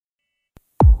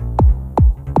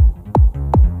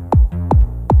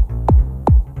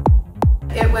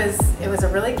was a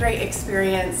really great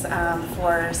experience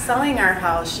for selling our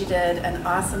house. She did an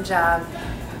awesome job,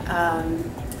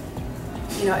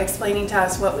 you know, explaining to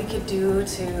us what we could do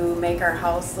to make our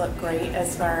house look great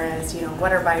as far as, you know,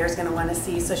 what our buyer's going to want to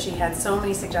see. So she had so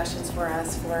many suggestions for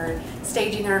us for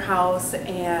staging our house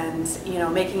and, you know,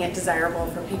 making it desirable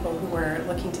for people who were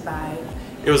looking to buy.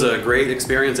 It was a great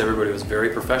experience. Everybody was very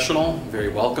professional, very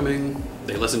welcoming.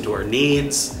 They listened to our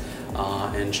needs,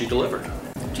 and she delivered.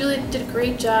 Julie did a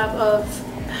great job of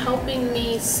helping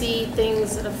me see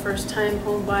things that a first-time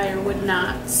home buyer would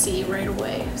not see right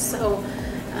away. So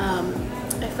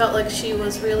I felt like she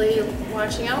was really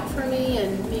watching out for me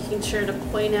and making sure to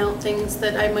point out things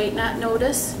that I might not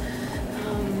notice.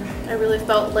 I really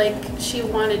felt like she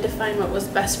wanted to find what was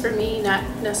best for me, not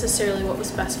necessarily what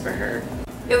was best for her.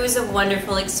 It was a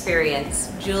wonderful experience.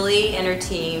 Julie and her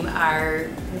team are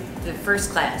the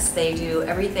first class. They do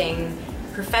everything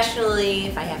professionally.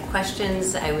 If I have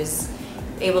questions, I was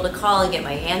able to call and get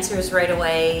my answers right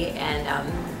away,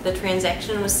 and the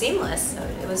transaction was seamless. So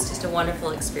it was just a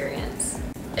wonderful experience.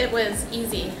 It was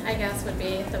easy, I guess would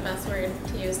be the best word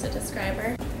to use to describe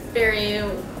her. Very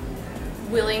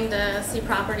willing to see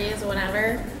properties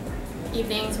whenever,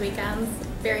 evenings, weekends,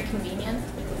 very convenient.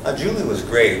 Julie was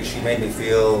great. She made me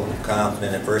feel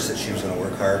confident at first that she was going to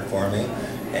work hard for me,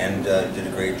 and did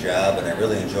a great job, and I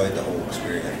really enjoyed the whole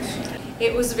experience.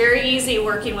 It was very easy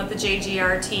working with the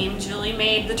JGR team. Julie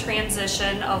made the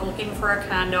transition of looking for a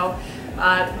condo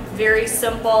very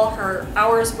simple. Her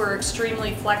hours were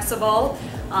extremely flexible.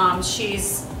 She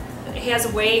has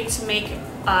a way to make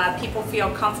people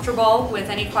feel comfortable with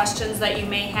any questions that you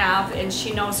may have, and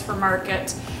she knows her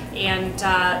market and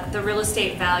the real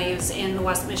estate values in the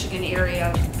West Michigan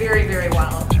area very, very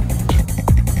well.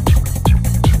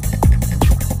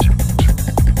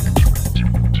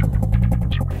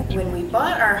 When we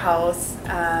bought our house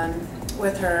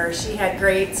with her, she had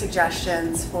great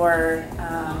suggestions for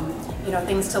you know,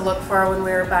 things to look for when we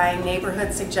were buying,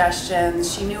 neighborhood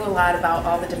suggestions. She knew a lot about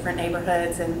all the different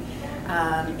neighborhoods and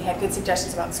had good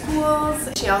suggestions about schools.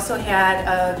 She also had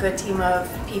a good team of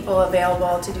people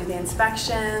available to do the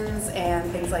inspections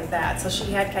and things like that. So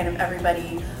she had kind of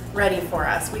everybody ready for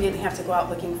us. We didn't have to go out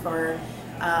looking for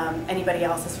anybody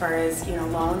else as far as, you know,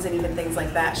 loans and even things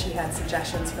like that. She had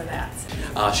suggestions for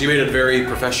that. She made it a very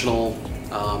professional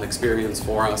experience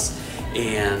for us,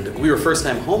 and we were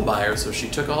first-time home buyers, so she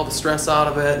took all the stress out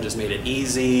of it and just made it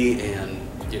easy. And,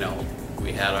 you know,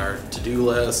 we had our to-do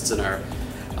lists and our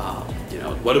you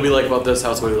know, what do we like about this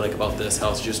house, what do we like about this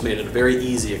house. She just made it a very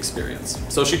easy experience.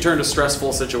 So she turned a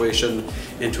stressful situation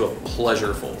into a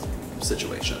pleasureful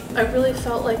situation. I really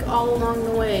felt like all along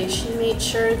the way she made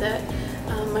sure that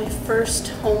my first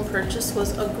home purchase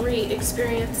was a great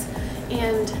experience,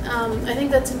 and I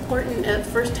think that's important. A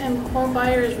first-time home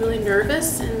buyer is really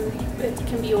nervous and it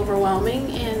can be overwhelming,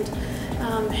 and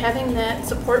having that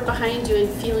support behind you and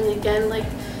feeling again like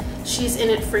she's in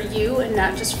it for you and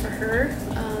not just for her,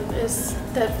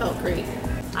 that felt great.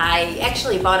 I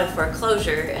actually bought a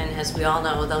foreclosure, and as we all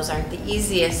know, those aren't the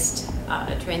easiest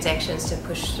transactions to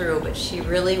push through, but she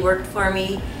really worked for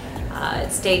me,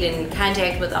 stayed in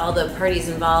contact with all the parties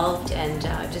involved, and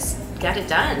just got it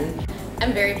done.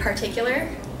 I'm very particular,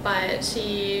 but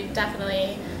she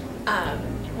definitely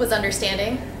was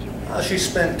understanding. She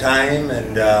spent time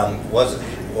and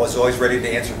was always ready to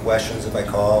answer questions if I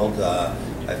called.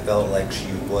 I felt like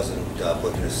she wasn't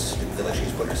didn't feel like she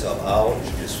was putting herself out.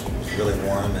 She just was really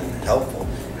warm and helpful,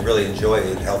 and really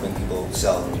enjoyed helping people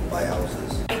sell and buy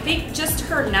houses. I think just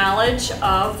her knowledge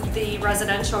of the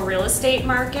residential real estate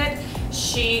market,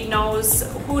 she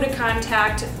knows who to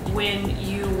contact when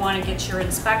you want to get your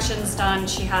inspections done.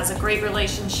 She has a great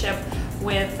relationship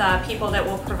with people that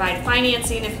will provide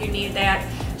financing if you need that.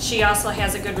 She also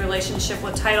has a good relationship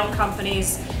with title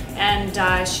companies,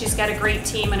 and she's got a great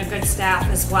team and a good staff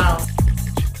as well.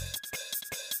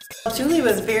 Julie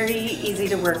was very easy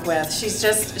to work with. She's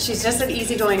just an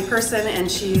easygoing person, and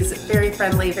she's very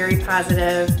friendly, very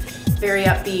positive, very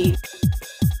upbeat.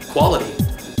 Quality.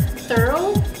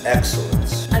 Thorough.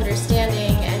 Excellence.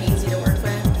 Understanding and easy to work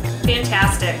with.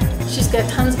 Fantastic. She's got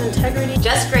tons of integrity.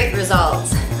 Just great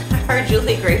results. Our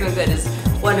Julie Grevengoed is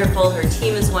wonderful, her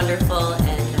team is wonderful,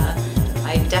 and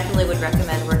I definitely would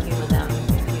recommend working with them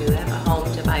if you have a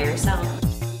home to buy or sell.